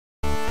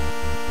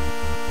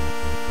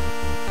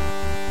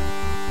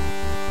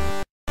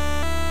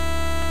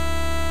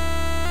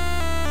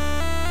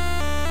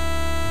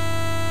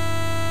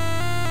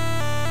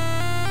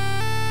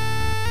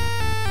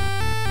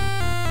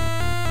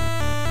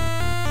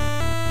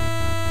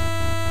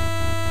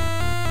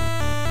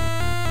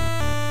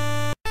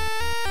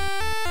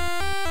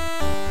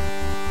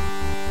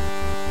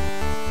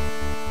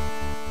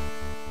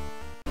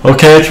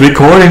Okay, it's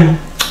recording.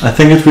 I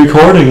think it's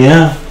recording,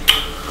 yeah.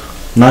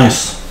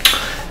 Nice.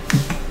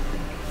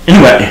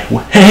 Anyway,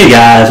 hey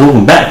guys,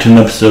 welcome back to an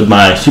episode of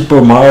my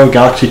Super Mario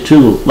Galaxy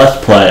 2 Let's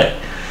Play.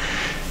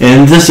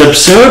 In this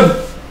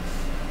episode,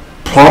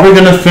 probably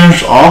going to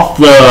finish off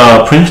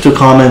the Prankster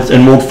comments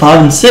in World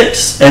 5 and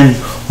 6, and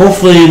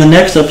hopefully in the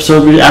next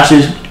episode we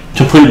actually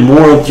complete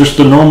more of just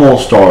the normal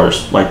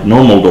stars, like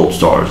normal gold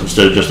stars,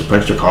 instead of just the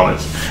Prankster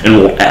comments in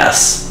World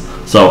S.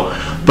 So,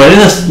 but in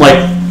this, like,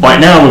 right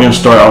now we're going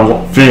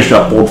to finish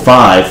up World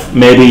 5,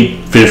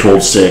 maybe finish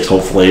World 6,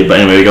 hopefully, but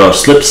anyway, we go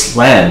Slip's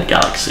Land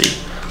Galaxy.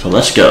 So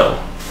let's go.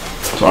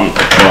 So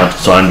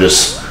I'm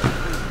just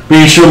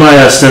being sure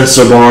my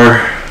sensor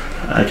bar,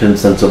 I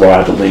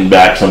have to lean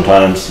back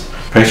sometimes.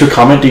 Prankster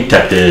comment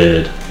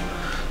detected.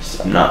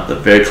 So I'm not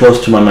very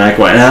close to my mic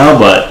right now,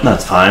 but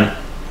that's fine.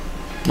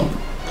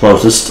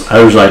 Closest. I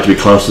always like to be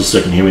closest so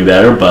you can hear me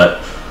better,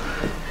 but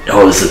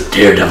oh, this is a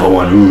Daredevil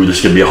one. Ooh, this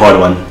is going to be a hard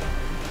one.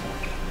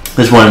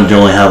 This one you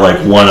only have like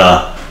one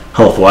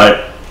health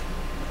white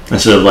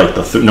instead of like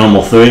the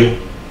normal 3.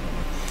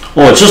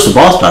 Oh, it's just a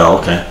boss battle.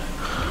 Okay.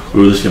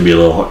 Ooh, this is gonna be a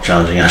little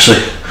challenging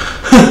actually.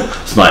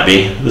 This might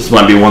be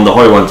one of the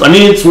hard ones. I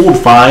mean, it's World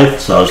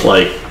 5, so I was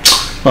like,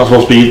 not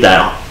supposed to be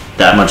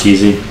that much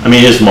easy. I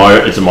mean, it's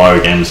Mario. It's a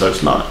Mario game, so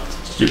it's not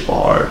super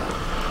hard.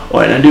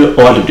 Oh, and I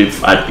have to be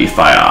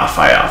fire.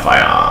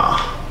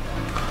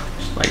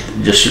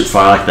 Just shoot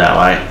fire like that,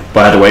 right?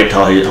 But I had to wait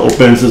till he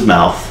opens his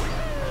mouth.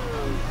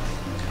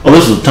 Oh,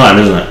 this is the time,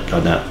 isn't it?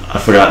 God damn. I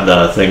forgot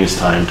the thing is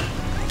timed.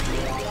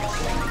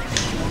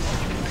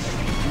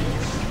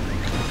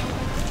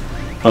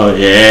 Oh,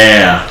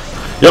 yeah.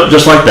 Yep,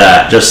 just like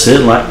that. Just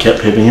sitting like,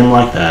 kept hitting him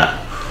like that.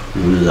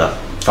 Ooh, the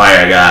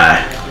fire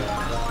guy.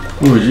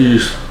 Oh,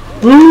 jeez.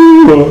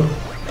 Ooh.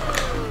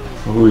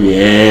 Oh,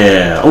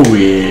 yeah. Oh,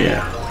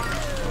 yeah.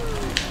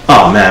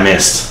 Oh, man, I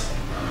missed.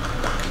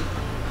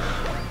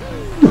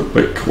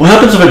 Wait, what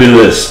happens if I do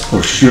this?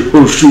 Oh, shoot.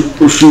 Oh, shoot.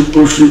 Oh, shoot.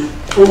 Oh, shoot.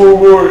 Oh,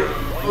 boy.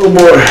 Oh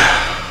boy.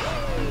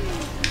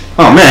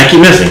 Oh man, I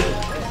keep missing.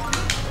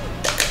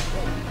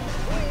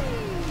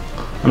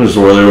 I'm just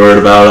really worried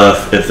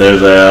about if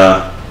there's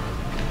a...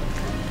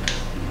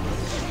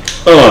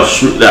 Oh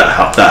shoot, that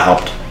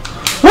helped.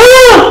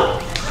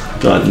 Ah!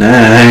 God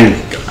dang.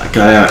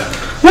 Ah!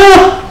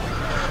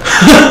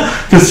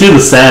 You can see the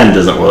sand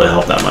doesn't really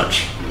help that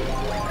much.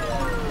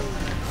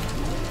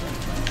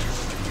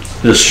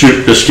 Just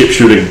shoot, just keep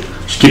shooting.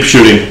 Just keep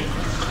shooting.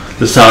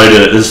 This is how I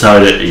do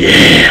it.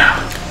 Yeah.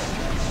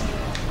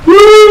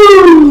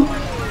 Woo!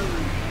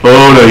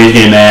 Oh no, he's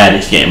getting mad.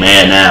 He's getting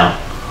mad now.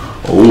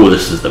 Oh,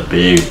 this is the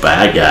big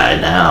bad guy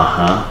now,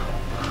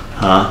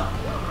 huh?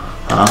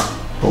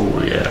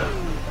 Oh yeah.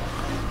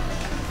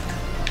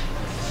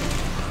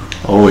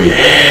 Oh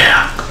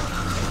yeah.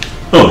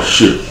 Oh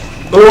shoot.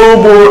 Oh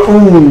boy.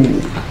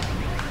 Ooh.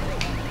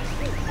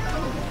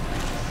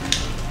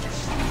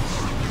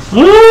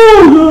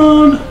 Oh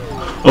god.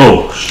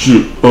 Oh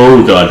shoot.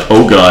 Oh god.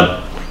 Oh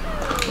god.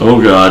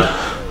 Oh god.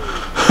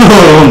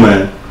 Oh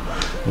man.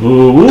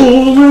 Oh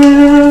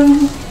man.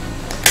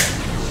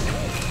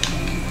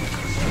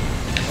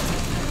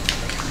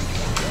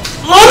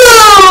 Oh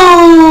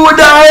no! I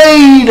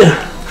died!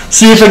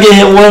 See if I get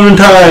hit one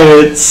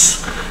time,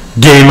 it's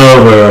game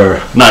over.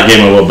 Not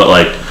game over, but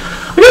like,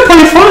 I got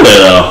pretty far there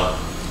though.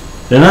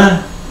 Didn't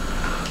I?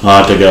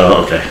 I'll have to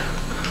go, okay.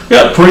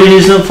 Got pretty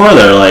decent far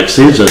there, like,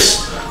 see,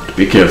 just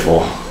be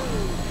careful.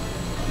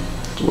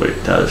 Let's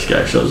wait till this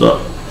guy shows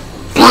up.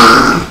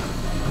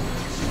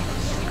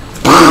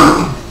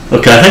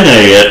 Okay, I think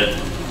I get it.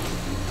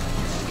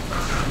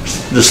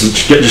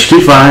 Just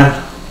keep flying.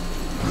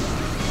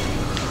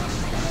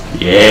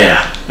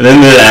 Yeah, and then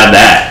they add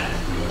that.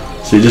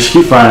 So you just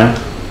keep flying.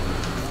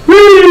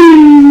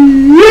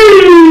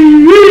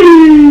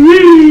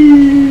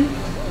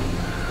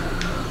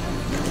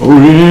 Oh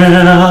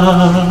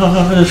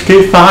yeah, just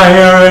keep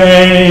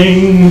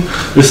firing.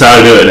 This is how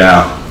I do it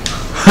now.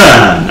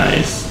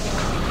 Nice.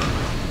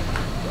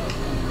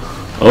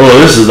 Oh,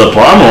 this is the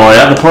part. I'm already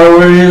at the part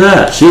where he's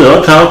at. See,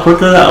 look how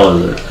quickly that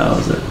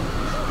was it.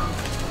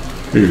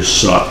 You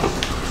suck.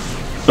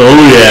 Oh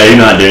yeah, you're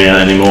not doing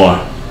it anymore.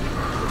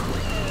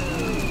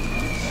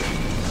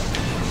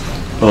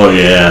 Oh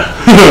yeah.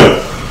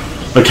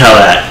 Look how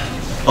that.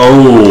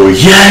 Oh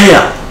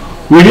yeah.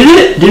 We did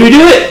it. Did we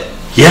do it?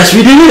 Yes,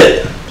 we did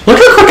it. Look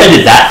how quick I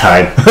did that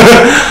time.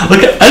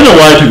 Look, I don't know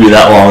why it took me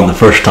that long the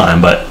first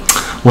time, but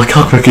look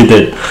how quick it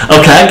did.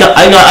 Okay,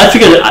 I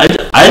figured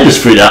I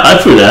just figured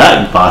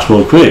that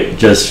possible quick.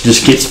 Just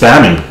keep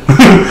spamming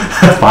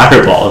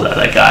fireballs at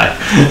that guy,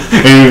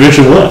 and you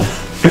eventually won.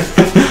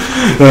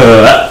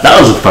 That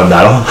was a fun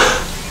battle.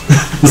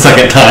 The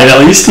second time, at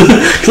least,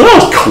 because that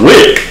was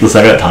quick. The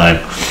second time,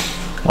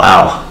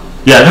 wow.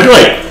 Yeah, it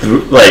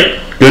took like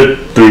good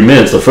 3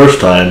 minutes the first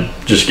time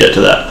just to get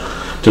to that,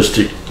 just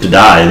to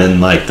die, and then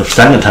like the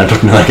second time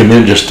took me like a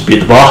minute just to beat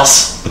the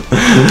boss.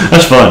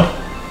 That's fun.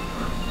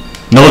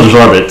 No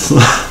orbits.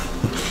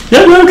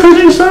 Yeah, no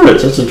collecting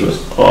orbits. That's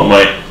interesting. Oh, I'm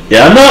like,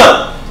 yeah, I'm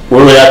not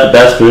really at the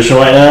best position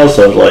right now,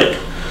 so it's like,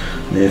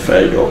 If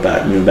I go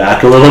back, move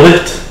back a little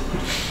bit.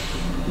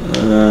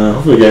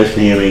 Hopefully you guys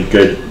can hear me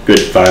good,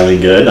 finally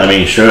good. I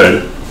mean,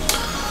 should.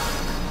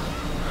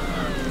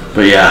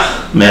 But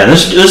yeah, man,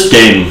 this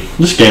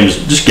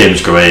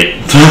game's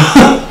great.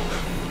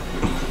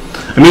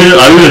 I mean,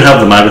 I even have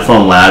the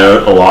microphone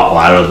louder, a lot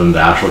louder than the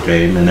actual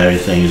game, and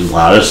everything is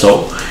louder,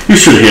 so you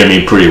should hear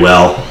me pretty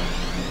well.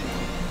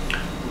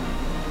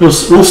 We'll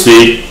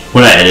see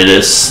when I edit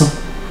this.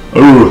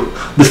 Oh,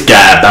 this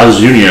guy, Bowser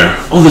Jr.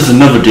 Oh, there's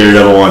another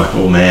Daredevil one.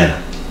 Oh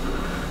man,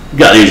 we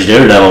got these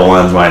Daredevil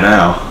ones right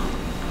now.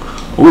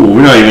 Oh,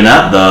 we're not even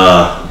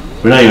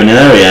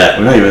there yet.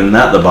 We're not even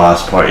at the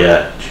boss part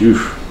yet. Phew.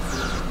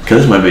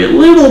 Because this might be a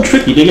little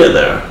tricky to get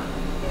there.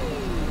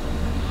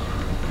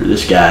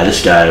 This guy,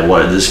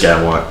 what did this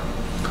guy want?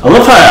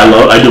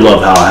 I do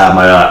love how I have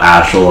my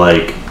actual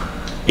like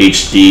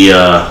HD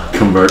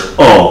convert.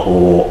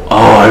 Oh,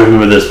 I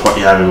remember this part.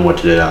 Yeah, I remember what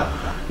to do now.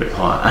 Wait,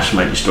 hold on. I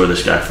actually might destroy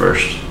this guy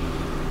first.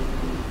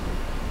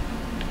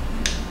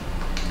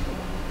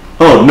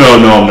 Oh no,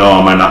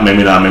 I might not.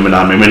 Maybe not.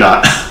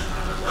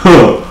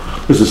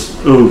 This is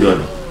good.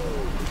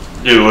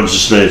 Dude, what's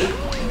this space?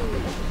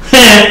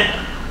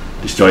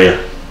 Destroy you.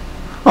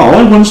 Oh,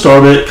 only one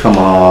star bit. Come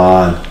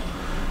on.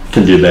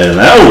 Can do better than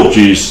that. Oh,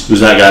 jeez.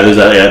 There's that guy.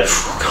 Yeah.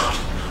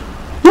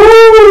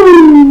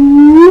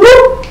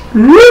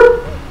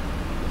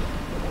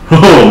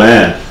 Oh,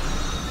 man.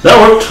 That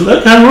worked.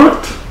 That kind of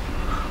worked.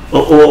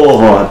 Oh,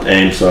 I have to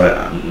aim. Sorry.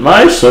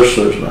 My search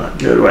is not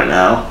good right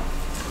now.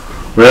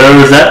 Where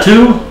was that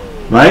to?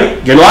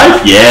 Right? Get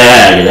life?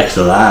 Yeah, get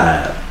extra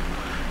life.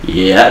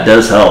 Yeah, it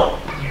does help.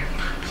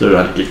 So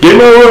I have to get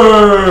game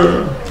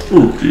over.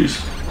 Oh,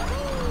 jeez.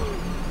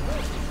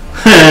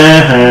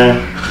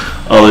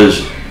 Oh,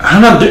 there's...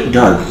 I'm not doing...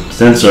 God,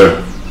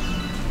 sensor.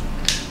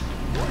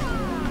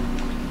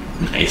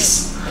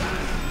 Nice.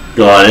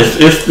 God, if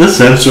this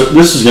sensor...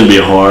 This is going to be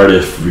hard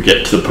if we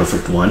get to the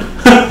perfect one.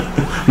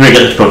 We're going to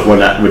get to the perfect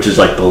one, which is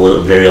like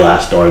the very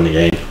last star in the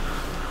game.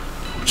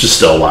 Which is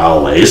still a while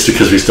away,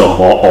 because we still have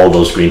all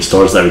those green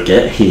stars that we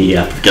get. You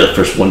have to get the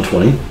first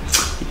 120.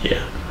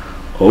 Yeah.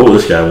 Oh,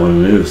 this guy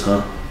one moves,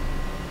 huh?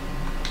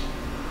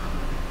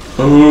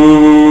 Oh,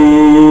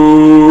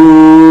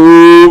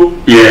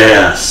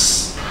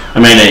 yes. I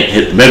mean, I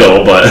hit the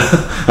middle, but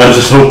I was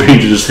just hoping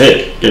to just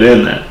get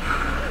in there.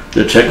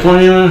 The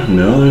checkpoint even?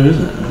 No, there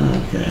isn't.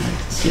 Oh, okay,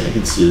 I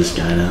can see this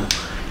guy now. I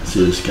can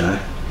see this guy.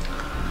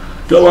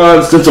 Go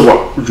on, stencil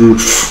bar.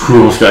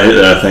 This guy hit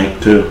there, I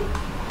think, too.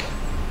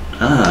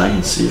 Ah, I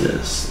can see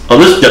this. Oh,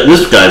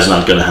 this guy's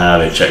not gonna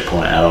have a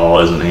checkpoint at all,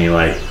 isn't he?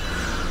 Like,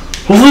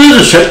 hopefully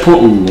there's a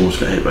checkpoint. Ooh, almost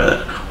got hit by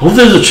that.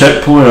 Hopefully there's a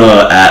checkpoint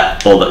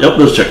at all the. Yep,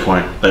 there's a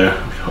checkpoint there.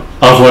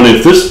 I was wondering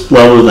if this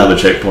level doesn't have a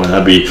checkpoint,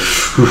 that'd be.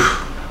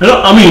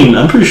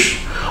 I'm pretty sure.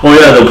 Oh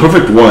yeah, the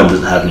perfect one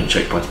doesn't have any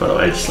checkpoints, by the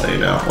way. Just let you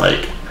know,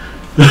 like,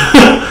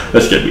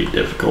 that's gonna be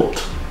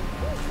difficult.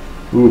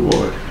 Ooh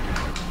boy.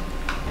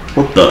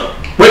 What the?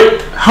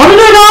 Wait, how did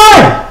I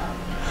die?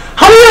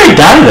 How did I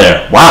die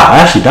there? Wow, I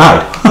actually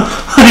died.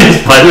 I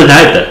just finally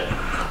died there.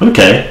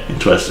 Okay,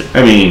 interesting.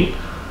 I mean,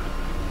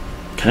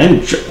 can I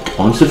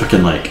want to see if I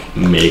can like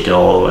make it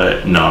all the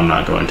way? No, I'm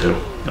not going to.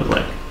 I was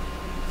like,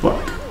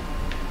 fuck.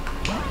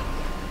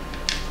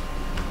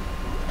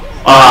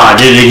 Ah, I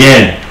did it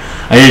again.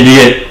 I did it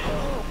again.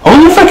 I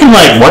wonder if I can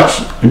like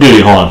watch.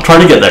 Dude, hold on. Try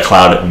to get that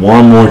cloud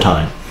one more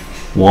time.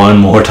 One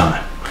more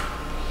time.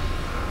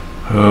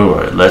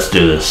 Alright, let's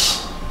do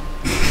this.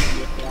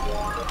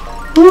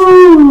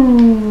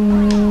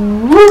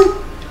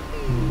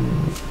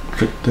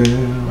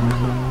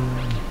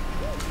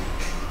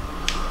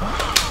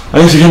 I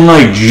guess you can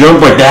like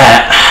jump like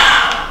that.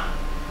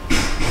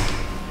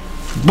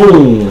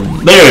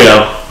 Boom. There we go.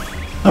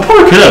 I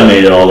probably could have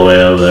made it all the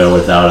way over there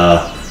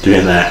without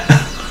doing that.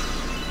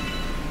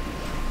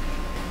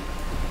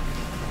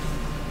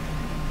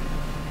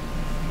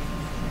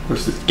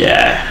 Where's this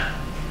guy?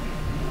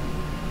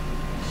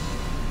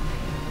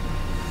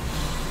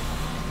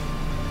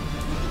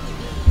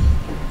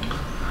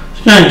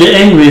 You're gonna get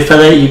angry if I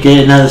let you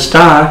get another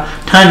star.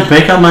 Time to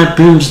break out my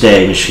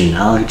Boomsday machine.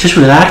 I'll just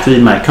relax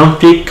in my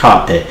comfy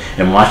cockpit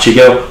and watch you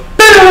go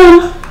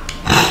boom.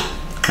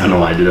 I don't know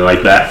why I did it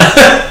like that.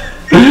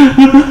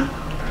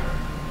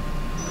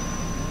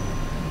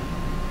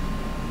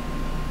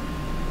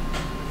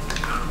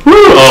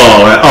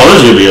 Oh,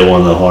 this is gonna be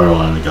one of the harder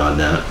ones. God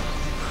damn it!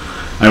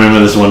 I remember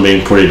this one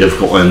being pretty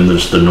difficult and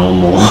just the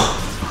normal.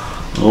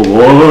 Oh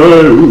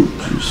boy! Ooh,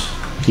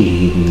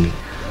 jeez.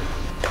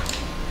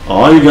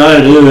 All you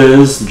gotta do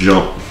is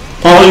jump.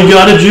 All you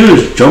gotta do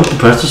is jump and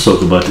press the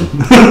circle button.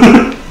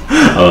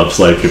 I love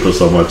slide people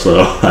so much,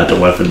 so I had to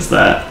weapons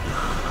that.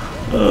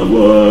 Oh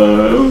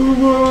boy!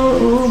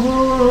 Oh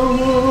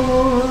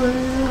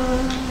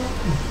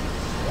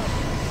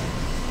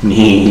boy!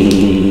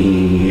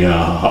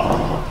 Yeah.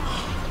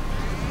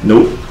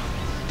 Nope.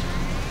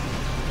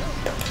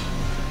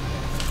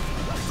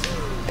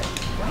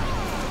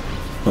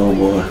 Oh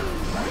boy.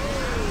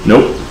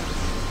 Nope.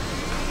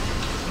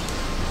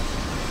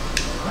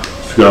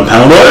 Just gonna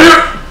pound it.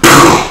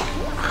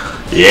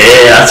 Yeah.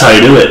 Yeah, that's how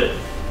you do it.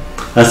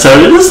 That's how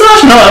you do it. This is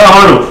actually not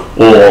hard.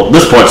 Oh,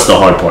 this part's the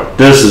hard part.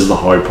 This is the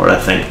hard part, I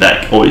think.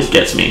 That always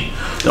gets me.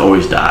 They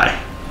always die.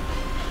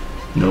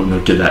 No,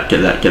 get that.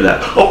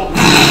 Oh!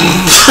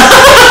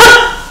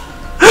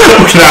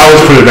 Okay, that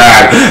was pretty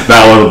bad.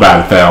 That was a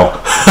bad fail.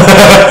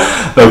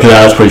 Okay,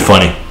 that was pretty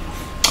funny.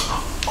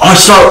 I'll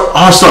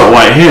start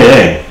right here,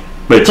 eh?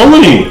 Wait, it's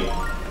only...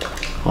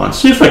 Hold on,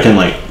 see if I can,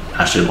 like,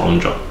 actually long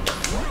jump.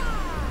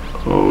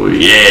 Oh,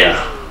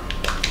 yeah.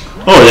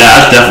 Oh,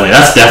 yeah, that's definitely...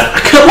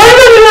 Why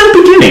did I do that at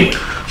the beginning?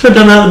 Should have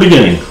done that at the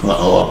beginning.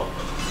 Uh-oh.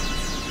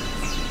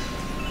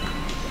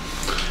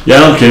 Yeah, I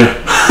don't care.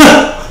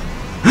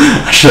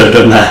 I should have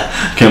done that.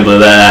 Can't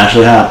believe that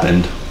actually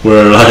happened.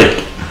 We're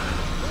like...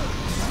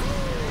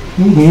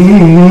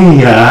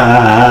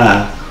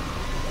 Yeah.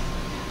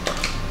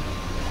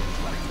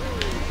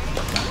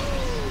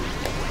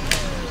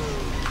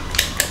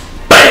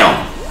 Bam!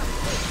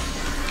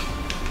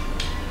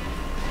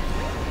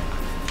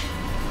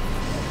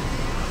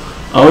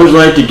 I always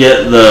like to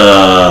get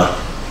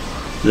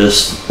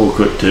this real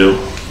quick too.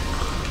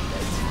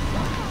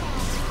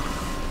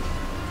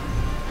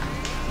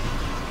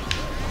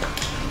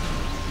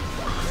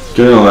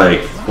 Gonna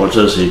like, what's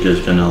this? He's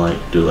just gonna like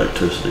do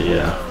electricity,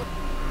 yeah.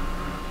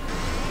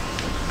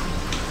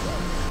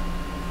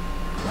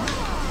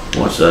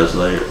 What's that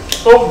later?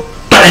 Oh,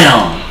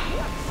 bam!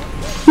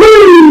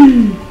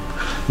 Whee!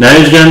 Now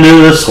he's gonna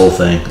do this whole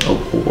thing. Oh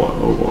boy,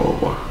 oh boy, oh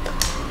boy.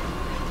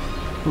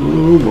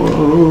 Oh boy,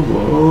 oh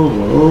boy, oh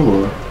boy, oh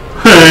boy.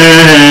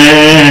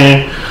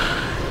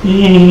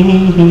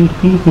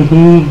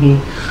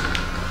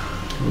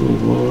 Oh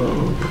boy,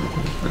 oh boy.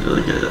 I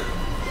really get it.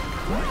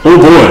 Oh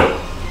boy!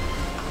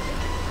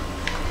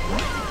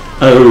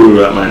 Oh,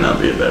 that might not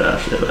be a bad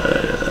idea.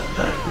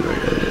 That could be a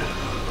good idea.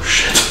 Oh,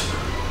 shit.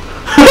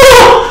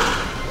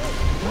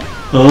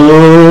 Oh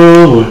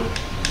boy.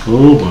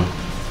 Oh boy.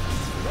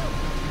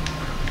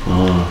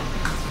 Oh.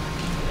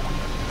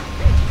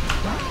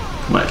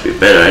 Might be a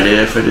better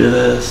idea if I do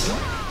this.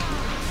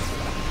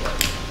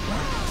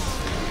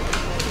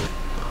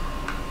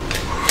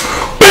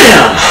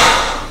 Bam!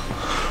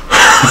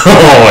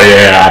 Oh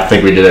yeah, I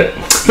think we did it.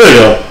 There you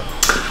go.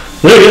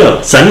 There you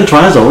go. Second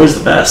try is always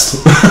the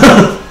best.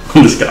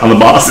 I'm the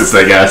bosses,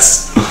 I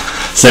guess.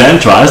 Second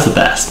try is the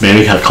best.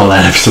 Maybe I'll call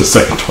that episode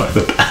second try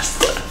the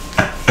best.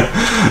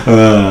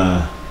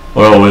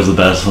 Or always the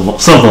best.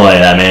 Something like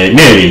that,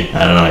 maybe.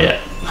 I don't know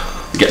yet.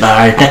 Get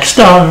my next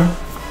star.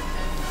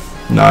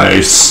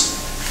 Nice.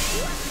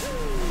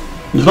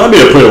 This might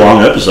be a pretty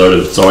long episode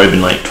if it's already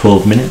been like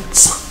 12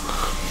 minutes.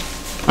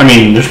 I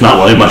mean, there's not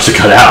really much to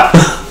cut out.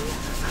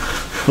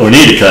 We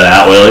need to cut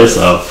out, really,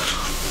 so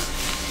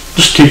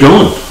just keep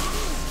going.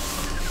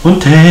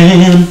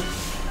 110.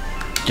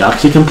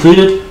 Galaxy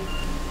completed?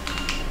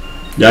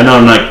 Yeah, I know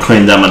I'm not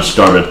claiming that much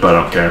garbage, but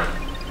I don't care.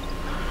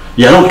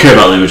 Yeah, I don't care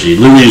about Luigi.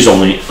 Luigi is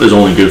only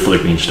good for the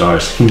green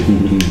stars.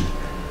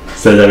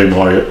 Said every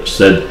Mario.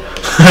 Said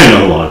I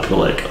know a lot of people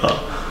like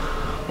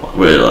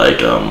really like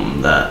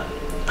that.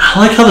 I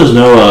like how there's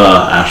no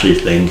actually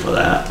thing for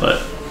that,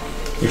 but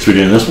I guess we're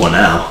doing this one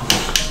now.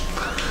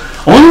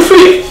 I wonder if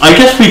I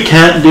guess we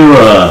can't do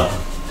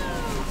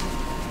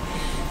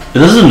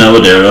this is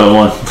another Daredevil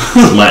one.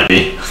 This might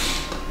be.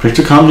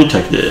 Picture comedy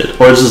detected.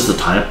 Or is this the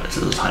time? This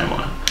is the time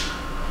one.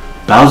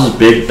 Bowser's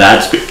big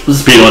bad speed. This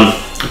is the speed one.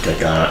 Okay,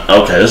 got it.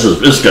 Okay, this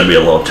is gonna be a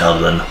little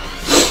challenge then.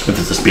 If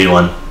it's the speed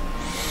one.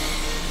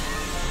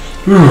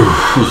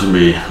 This is gonna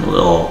be a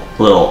little.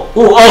 Oh,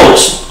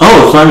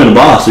 it's not even a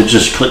boss. It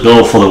just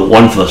go for the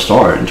one for the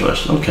star.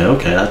 Interesting.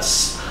 Okay,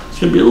 it's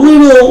gonna be a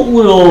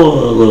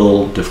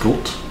little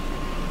difficult.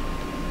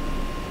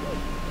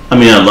 I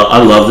mean,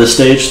 I love this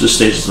stage. This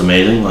stage is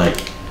amazing.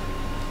 Like,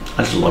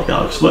 I just love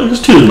Galaxy.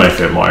 This 2 is my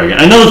favorite Mario game.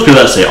 I know there's people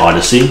that say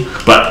Odyssey,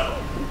 but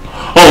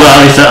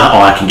at least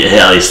I can get hit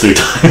at least 3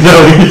 times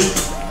at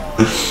least.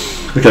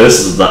 Okay,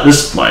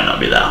 this might not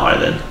be that high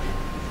then.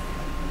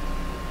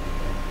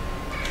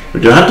 We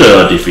do have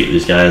to defeat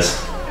these guys.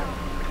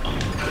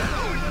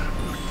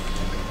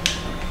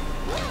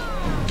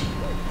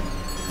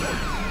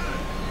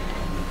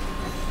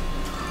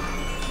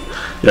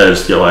 Yeah,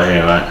 just get right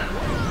here, right?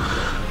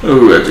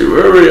 Oh, I have to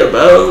worry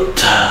about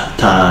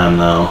time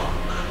though.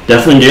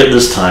 Definitely get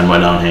this time right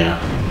down here.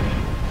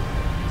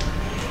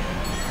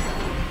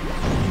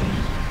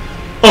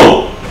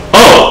 Oh!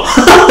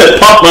 It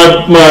popped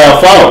my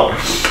flower.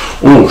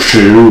 Oh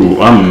shoot!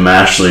 I'm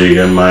actually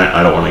getting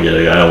I don't want to get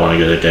a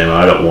game.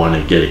 I don't want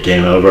to get a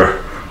game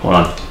over. Hold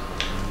on.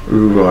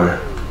 Ooh, boy.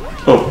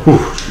 Oh.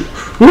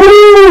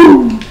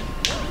 Ooh.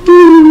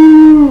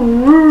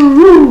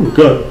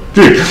 God.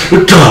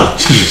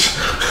 Jeez.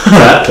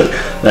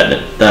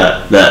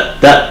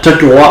 That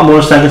took a lot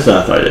more seconds than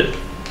I thought it did.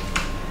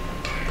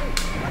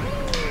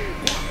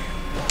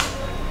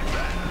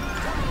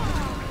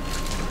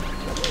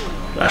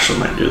 Actually,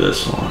 might do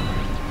this one.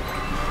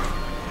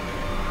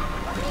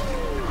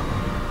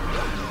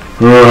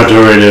 Oh,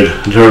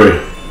 hurry.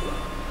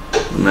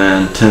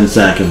 Man, 10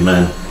 seconds,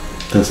 man.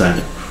 10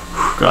 seconds.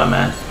 God,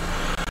 man.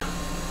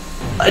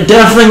 I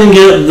definitely can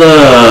get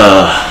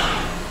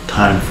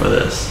time for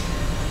this.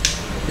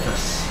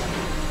 Yes.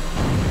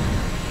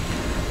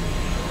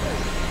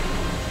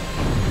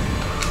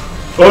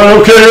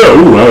 Oh, okay.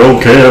 Ooh,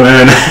 okay,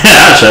 man.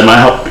 That might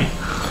help me.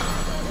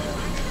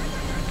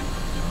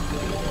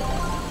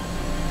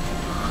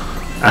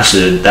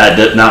 Actually,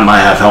 that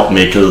might have helped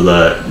me because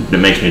it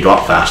makes me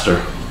drop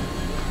faster.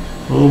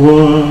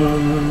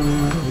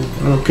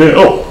 Okay.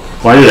 Oh,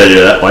 why did I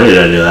do that? Why did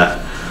I do that?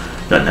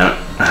 God damn it.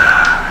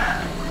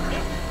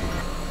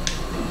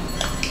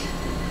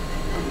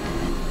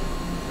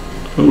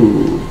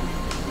 Ooh.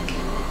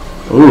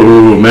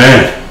 Ooh,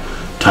 man.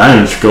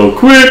 Times go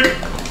quick.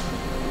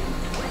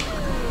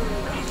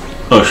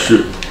 Oh,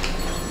 shoot.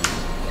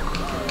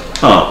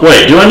 Oh,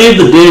 wait. Do I need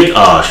the dig?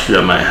 Oh, shoot.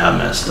 I might have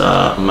messed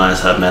up.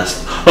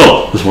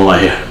 Oh, there's one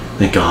right here.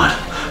 Thank God.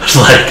 I was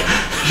like,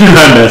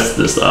 I messed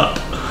this up.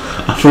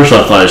 At first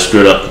I thought I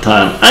screwed up the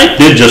time. I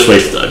did just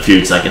waste a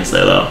few seconds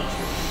there, though.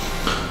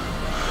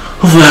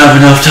 Hopefully I have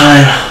enough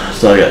time.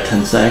 So I got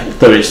 10 seconds,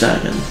 30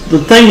 seconds.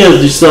 The thing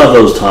is, you still have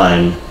those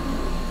time.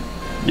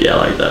 Yeah,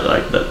 like that,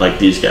 like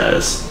these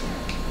guys.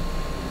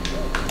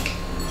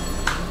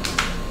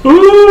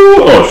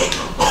 Ooh, oh,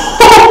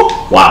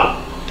 wow.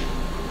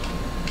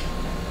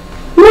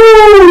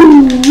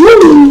 Woo,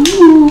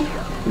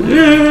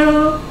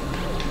 yeah.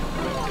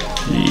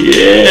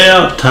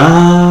 Yeah,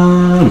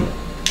 time.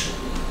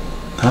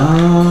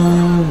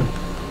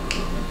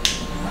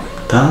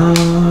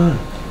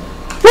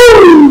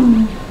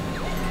 Woo!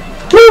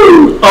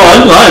 Woo! Oh,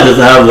 I'm glad to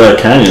have the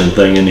canyon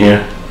thing in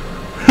here.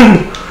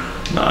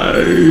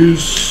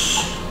 Nice.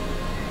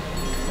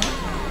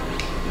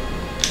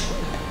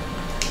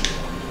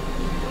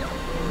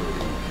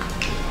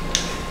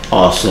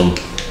 Awesome.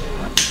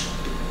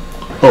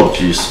 Oh,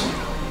 jeez.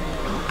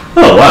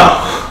 Oh,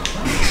 wow.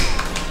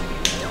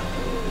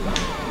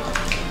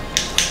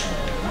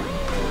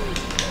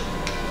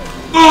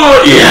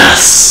 Oh,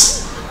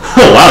 yes!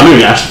 Oh, wow, I'm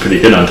doing actually pretty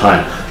good on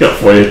time. Got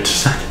 42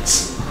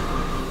 seconds.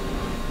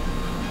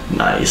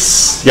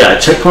 Nice. Yeah,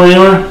 checkpoint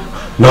anywhere?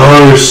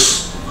 Nice!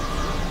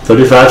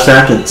 35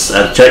 seconds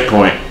at a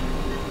checkpoint.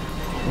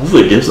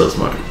 Hopefully it gives us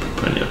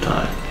plenty of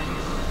time.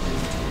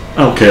 I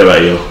don't care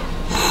about you.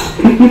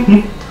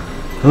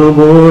 Oh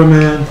boy,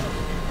 man.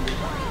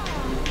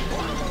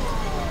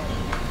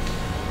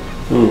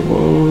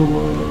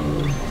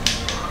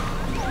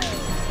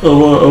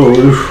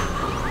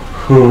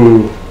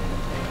 Oh,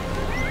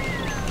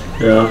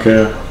 yeah, I don't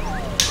care.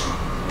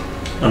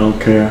 I don't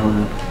care,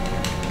 man.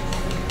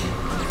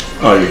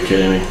 Oh, you're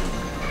kidding me.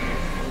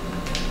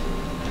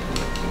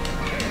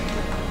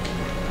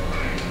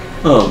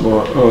 Oh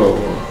boy, oh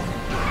boy.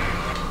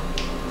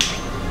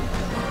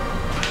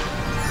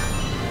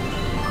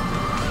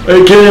 Are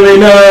you kidding me?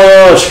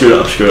 No! I screwed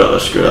up.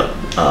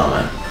 Oh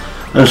man.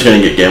 I'm just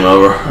gonna get game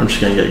over. On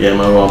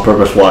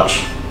purpose.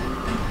 Watch,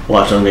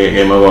 I'm gonna get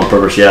game over on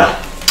purpose, yeah.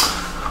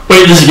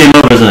 Wait, this is game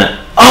over, isn't it?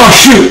 Oh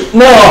shoot!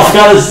 No, I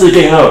forgot this is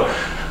game over.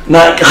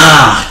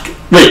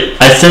 Wait,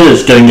 I said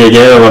it's gonna get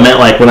game over. I meant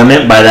like what I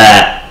meant by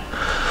that.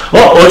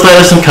 Well, looks like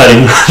there's some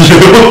cutting.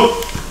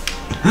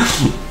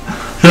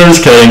 I'm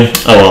just kidding.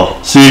 Oh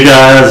well. See you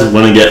guys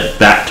when I get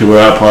back to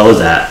where I probably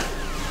was at.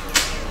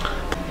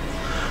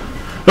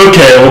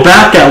 Okay, we're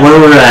back at where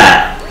we're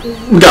at.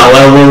 We got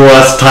a little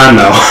less time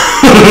now.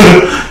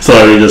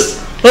 Sorry, we just.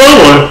 Oh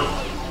boy.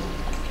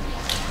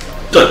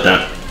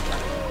 That.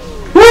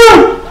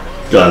 Woo!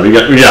 God, we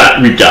got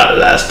it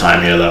last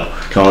time here though.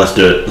 Come on, let's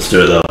do it. Let's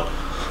do it though.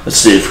 Let's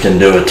see if we can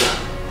do it.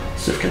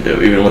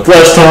 Even with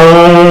less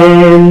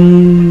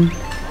time.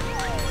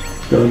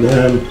 God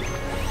damn.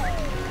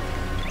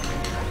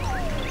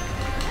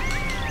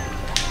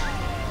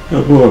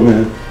 Oh boy,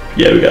 man.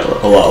 Yeah, we got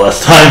a lot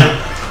less time.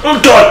 Oh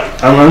god!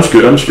 I'm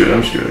screwed.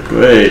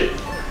 Great. Is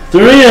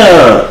there any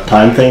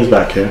time things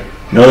back here?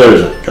 No, there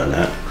isn't. Got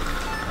that.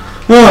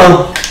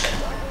 Well,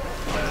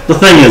 the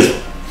thing is,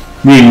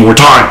 we need more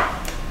time.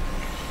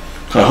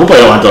 I hope I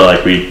don't have to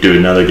like redo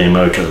another game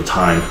mode because of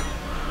time.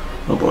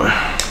 Oh boy.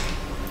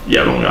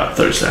 Yeah, we only got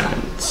 30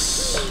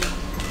 seconds.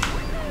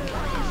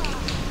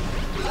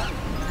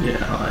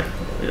 Yeah,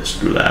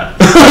 screw that.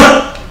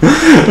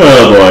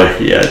 Oh boy.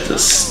 Yeah,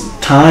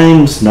 just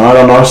time's not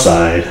on our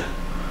side.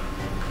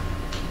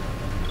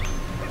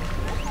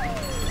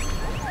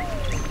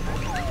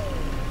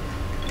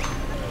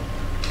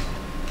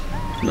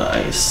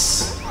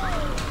 Nice.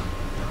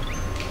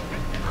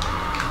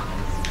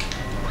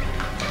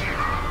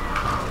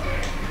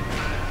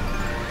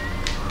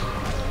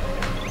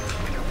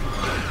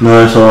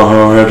 Nice,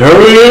 alright,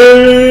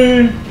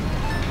 hurry!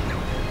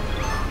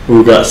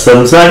 We got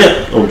 7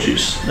 seconds. Oh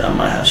jeez, that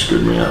might have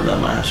screwed me up.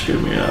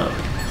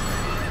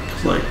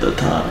 It's like the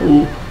time.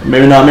 Ooh,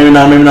 maybe not. Ooh,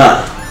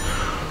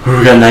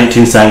 we got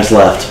 19 seconds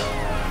left.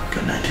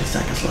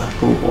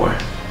 Oh boy.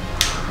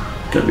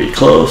 Gonna be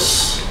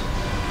close.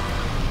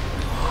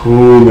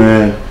 Oh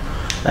man.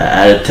 That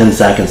added 10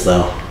 seconds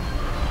though.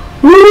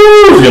 Woo!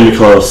 It's gonna be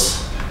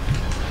close.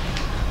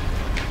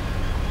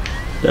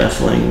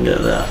 Definitely can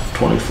get that.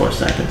 24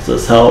 seconds.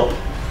 Does help.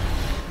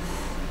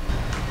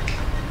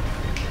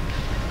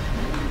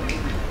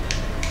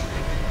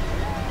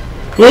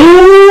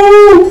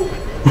 Ooh!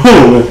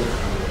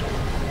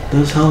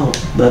 Does help.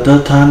 That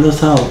time does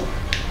help.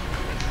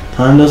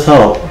 Time does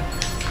help.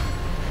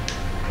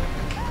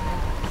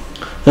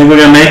 I think we're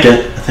gonna make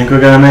it. I think we're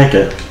gonna make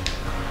it.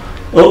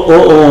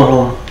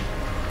 Oh.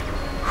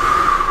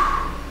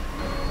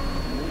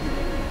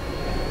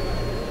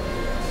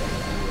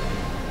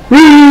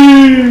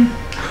 Whee!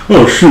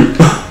 Oh shoot.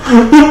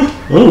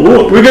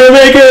 Oh, we're gonna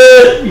make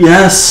it!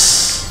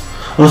 Yes!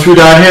 Unless we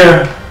die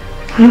here.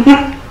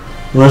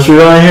 Unless we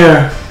die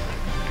here.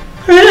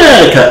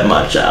 Yeah, I cut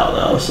much out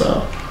though,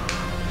 so.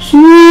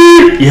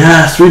 Sweet!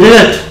 Yes, we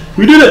did it!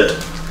 We did it!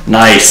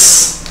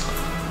 Nice.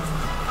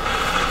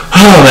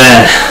 Oh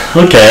man.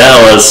 Okay,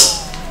 that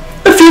was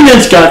a few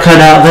minutes got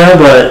cut out there,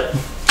 but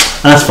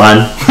that's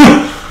fine.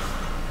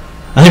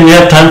 I think we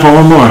have time for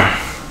one more.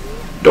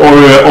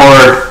 Or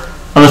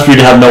unless we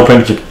have no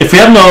prank to, if we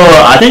have no,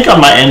 I think I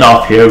might end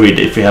off here.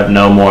 If we have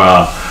no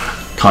more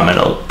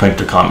prank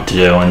to comment to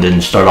do, and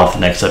then start off the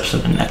next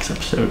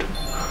episode.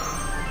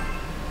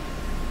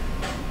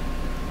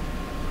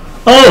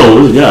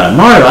 Oh yeah,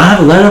 Mario, I have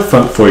a letter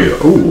for you.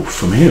 Oh,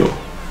 from you.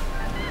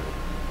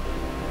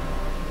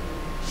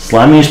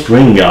 Slimy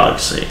Spring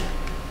Galaxy.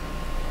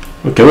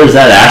 Okay, where's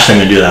that? Actually,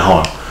 I'm gonna do that.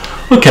 Hold on.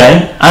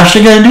 Okay,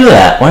 actually gonna do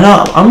that. Why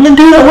not? I'm gonna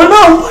do that. Why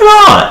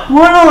not?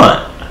 Why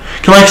not?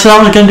 Can I say I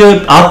was gonna do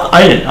it?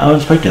 I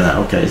was expecting that.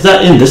 Okay, is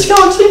that in this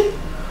galaxy?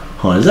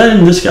 Hold on, is that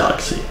in this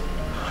galaxy?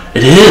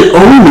 It is.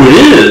 Oh,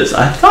 it is.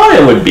 I thought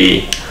it would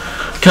be.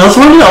 Cause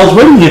I was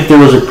wondering if there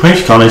was a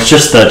prank comment. It's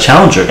just the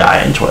challenger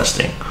guy.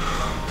 Interesting.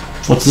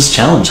 What's this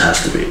challenge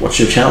has to be? What's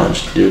your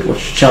challenge, dude?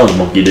 What's your challenge,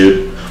 monkey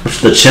dude? What's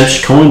the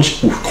coin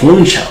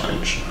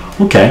challenge?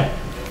 Okay.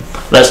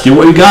 Let's do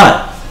what you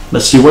got.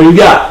 Let's see what you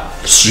got.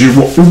 See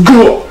what you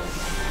got.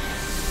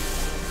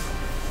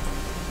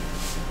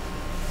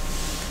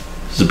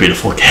 This is a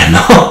beautiful game,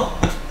 though.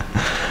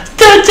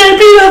 That's a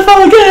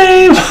beautiful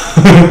game.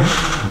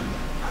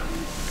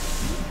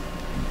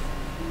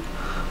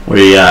 What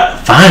do you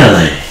got?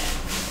 Finally.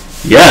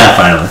 Yeah,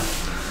 finally.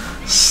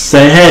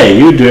 Say, hey,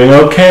 you're doing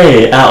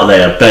okay out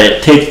there, but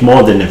it takes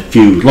more than a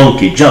few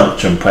lunky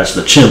jumps to impress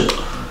the chimp.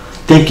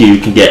 Think you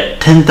can get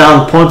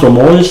 10,000 points or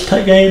more in this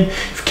game?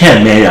 If you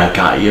can, maybe I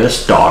got you a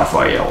star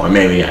for you, or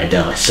maybe I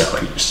don't.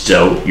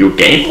 So you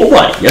game or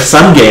what? Yes,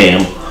 I'm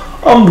game.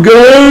 I'm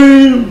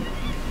game.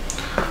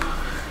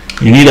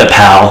 You need a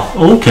pal.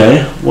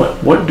 Okay.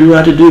 What do I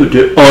have to do?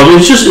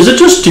 Is it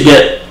just to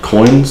get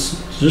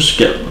coins? Just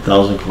get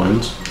 1,000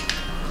 coins.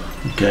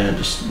 Okay,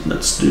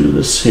 let's do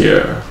this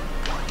here.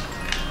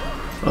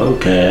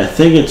 Okay, I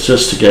think it's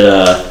just to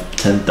get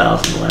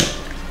 10,000, right?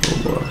 Oh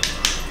boy.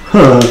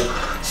 Huh.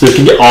 So you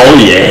can get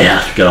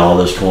get all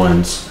those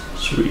coins.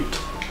 Sweet.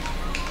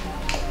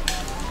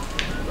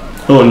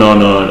 Oh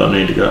no, I don't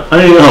need to go. I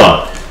need to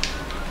go.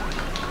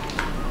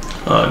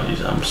 Oh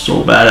jeez, I'm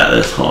so bad at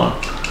this, huh?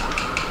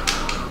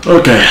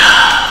 Okay.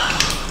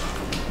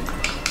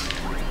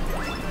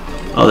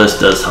 Oh, this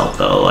does help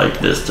though. Like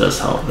this does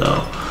help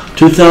though.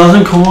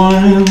 2,000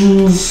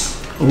 coins.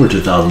 Over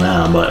 2,000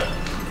 now, but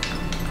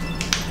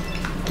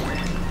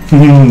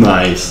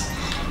nice.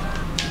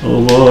 Oh,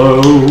 whoa.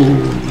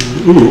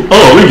 Ooh.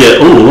 Oh, we get.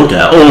 Oh, look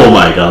at. Oh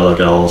my God, look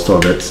at all those store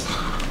bits.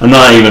 I'm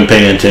not even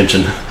paying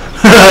attention.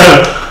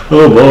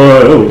 Oh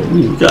boy. Oh,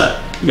 we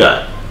got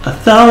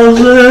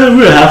 1,000.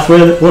 We're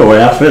halfway. We're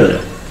halfway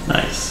there.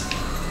 Nice.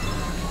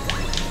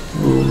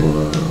 Oh,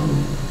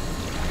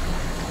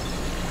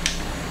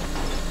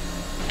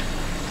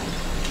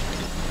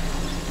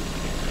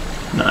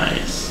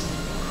 nice.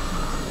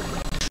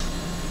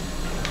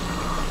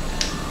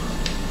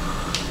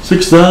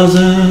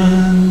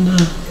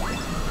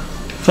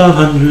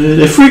 6,500.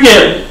 If we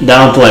get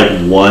down to like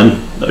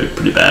 1, that'd be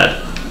pretty bad.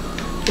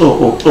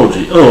 Oh,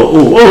 gee. Oh,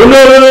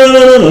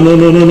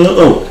 no.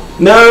 Oh,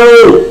 no.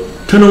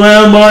 Turn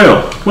around,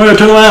 Mario. Mario,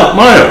 turn around.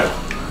 Mario.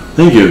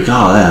 Thank you.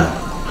 God, damn.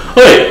 Oh,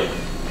 wait.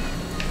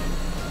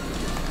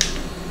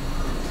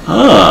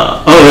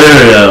 Ah. Oh,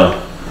 there we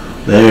go.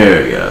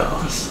 There it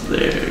goes.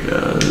 There it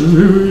goes.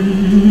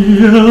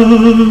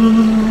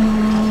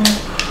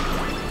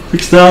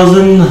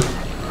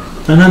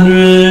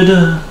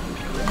 6,900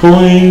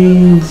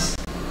 coins.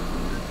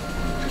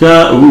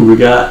 We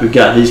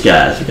got these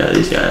guys. We got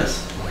these guys.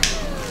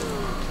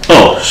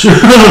 Oh shoot!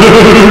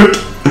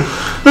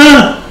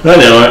 I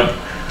know it.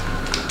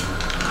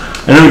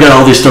 And then we got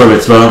all these store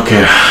bits, but I don't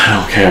care. I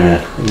don't care,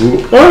 man.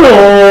 I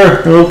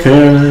don't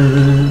care,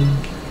 man.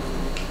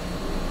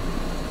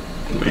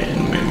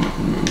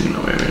 No,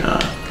 maybe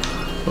not.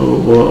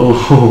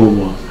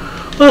 Oh,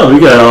 we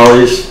got all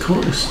these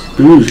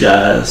booze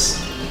guys.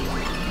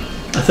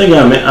 I think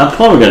I'm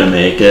probably gonna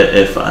make it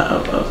if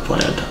I plan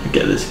to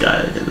get this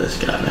guy,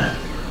 man.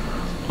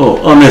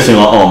 Oh, I'm missing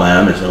all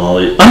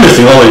these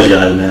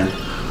guys, man.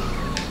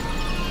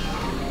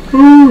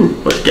 Ooh,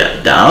 let's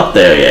get down up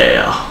there,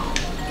 yeah.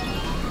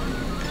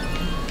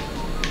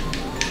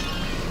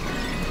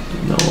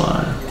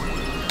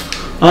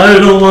 I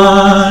don't know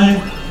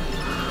why.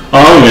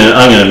 Oh,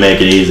 I'm gonna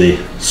make it easy.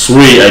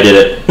 Sweet, I did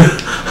it.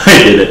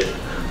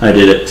 I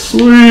did it.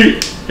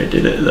 Sweet. I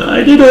did it.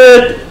 I did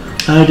it.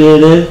 I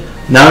did it.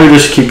 Now we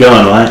just keep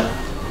going, right?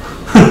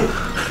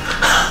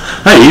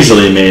 I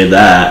easily made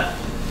that.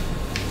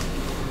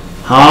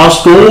 High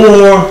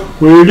score.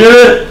 We did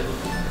it.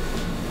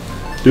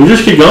 Do we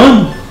just keep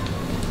going?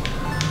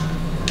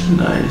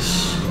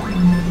 Nice.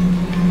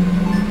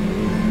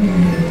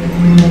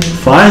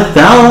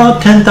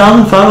 5,000,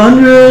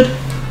 10,500.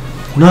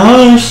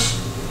 Nice.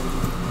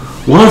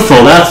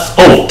 Wonderful. That's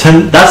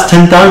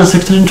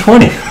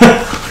 10,620.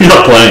 You're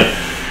not playing.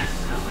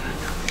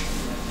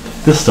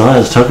 This star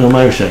has token of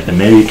my respect, and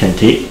maybe you can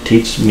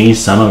teach me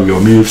some of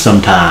your moves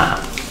sometime.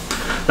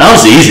 That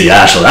was easy,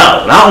 actually.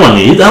 That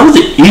was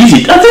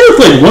easy. I think it was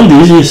like one of the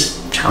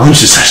easiest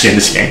challenges actually in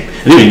this game.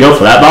 I didn't even go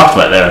for that box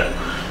right there.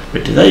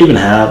 Wait, did that even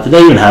have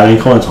any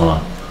coins? Hold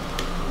on.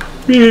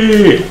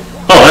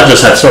 Oh, that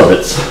just had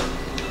starbits.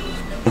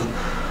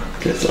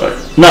 Okay, sorry.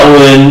 Not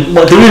really.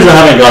 The reason I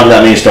haven't gotten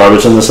that many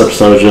starbits in this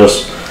episode is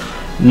just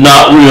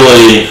not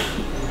really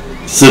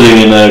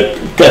sitting in a.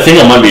 I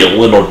think I might be a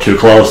little too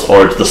close,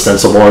 or it's the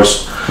sensor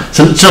bars.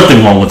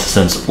 Something wrong with the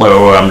sensor,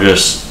 where I'm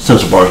just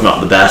sensor bar is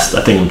not the best.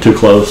 I think I'm too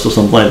close or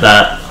something like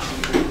that.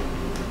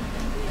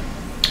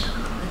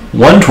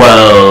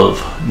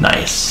 112,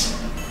 nice.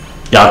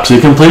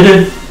 Galaxy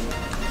completed.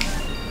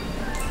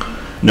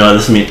 You know what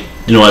this means?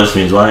 You know what this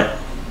means, right?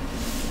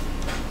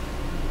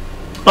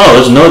 Oh,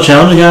 there's another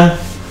challenge again.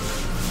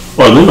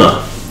 Or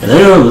Luma, and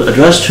their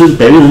address to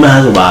baby Luma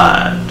has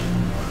arrived.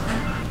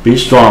 Be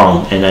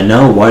strong, and I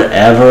know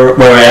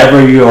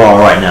wherever you are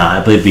right now, I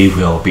believe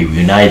we will be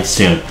reunited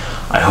soon.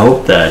 I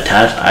hope the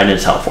attached item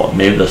is helpful.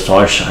 Maybe the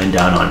stars shine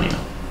down on you.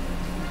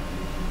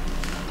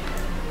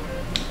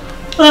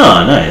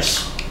 Oh,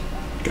 nice.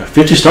 Got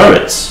 50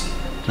 starbits.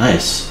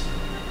 Nice.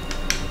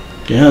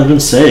 Yeah, it's been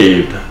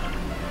saved.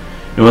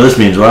 You know what this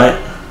means, right?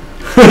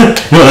 You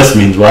know what this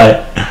means,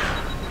 right?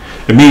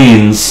 It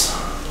means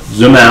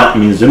zoom out. It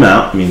means zoom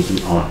out. It means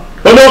zoom on.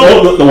 Oh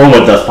no! The one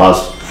with that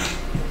pause.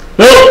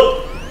 No!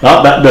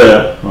 Not back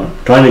there. I'm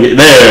trying to get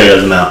there. He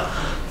goes out.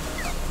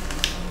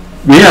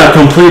 We have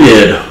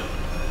completed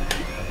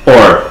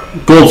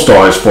gold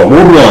stars for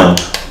World 1,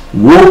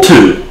 World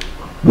 2,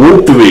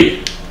 World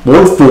 3,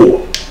 World 4,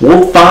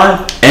 World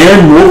 5,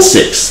 and World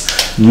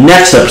 6.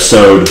 Next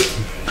episode,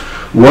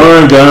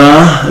 we're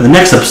gonna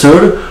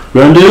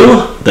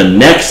do the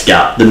next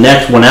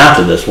one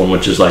after this one,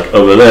 which is like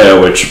over there,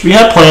 which we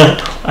have planned.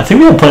 I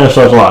think we have plenty of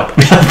stars locked.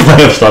 We have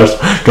plenty of stars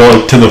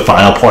going to the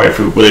final part if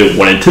we really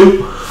wanted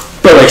to.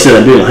 But like I said,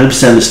 I'm doing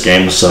 100% of this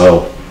game,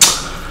 so.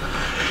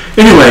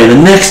 Anyway, the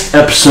next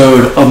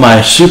episode of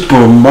my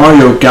Super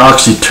Mario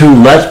Galaxy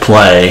 2 Let's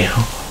Play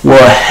will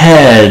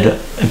head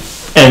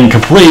and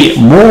complete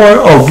more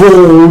of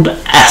World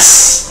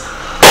S.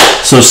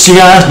 So see you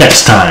guys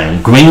next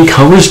time.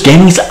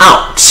 GreenCobrasGaming's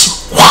out.